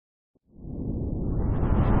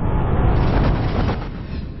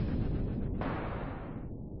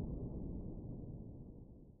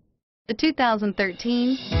The 2013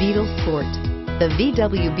 Beetle Sport. The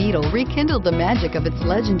VW Beetle rekindled the magic of its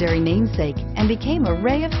legendary namesake and became a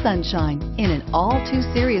ray of sunshine in an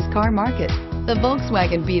all-too-serious car market. The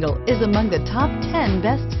Volkswagen Beetle is among the top 10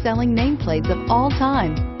 best-selling nameplates of all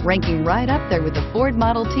time, ranking right up there with the Ford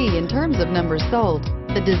Model T in terms of numbers sold.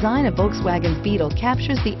 The design of Volkswagen's Beetle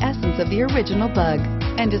captures the essence of the original bug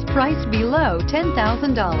and is priced below $10,000.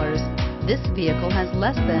 This vehicle has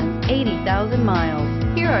less than 80,000 miles.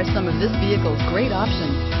 Here are some of this vehicle's great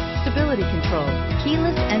options: stability control,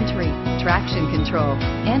 keyless entry, traction control,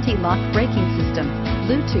 anti-lock braking system,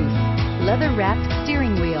 Bluetooth, leather-wrapped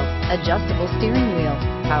steering wheel, adjustable steering wheel,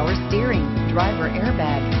 power steering, driver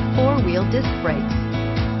airbag, four-wheel disc brakes.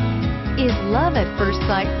 Is love at first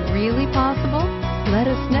sight really possible? Let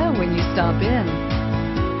us know when you stop in.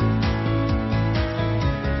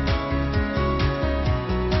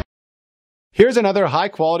 Here's another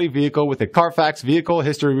high-quality vehicle with a Carfax Vehicle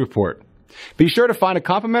History Report. Be sure to find a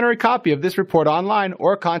complimentary copy of this report online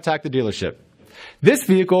or contact the dealership. This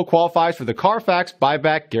vehicle qualifies for the Carfax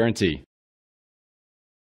Buyback Guarantee.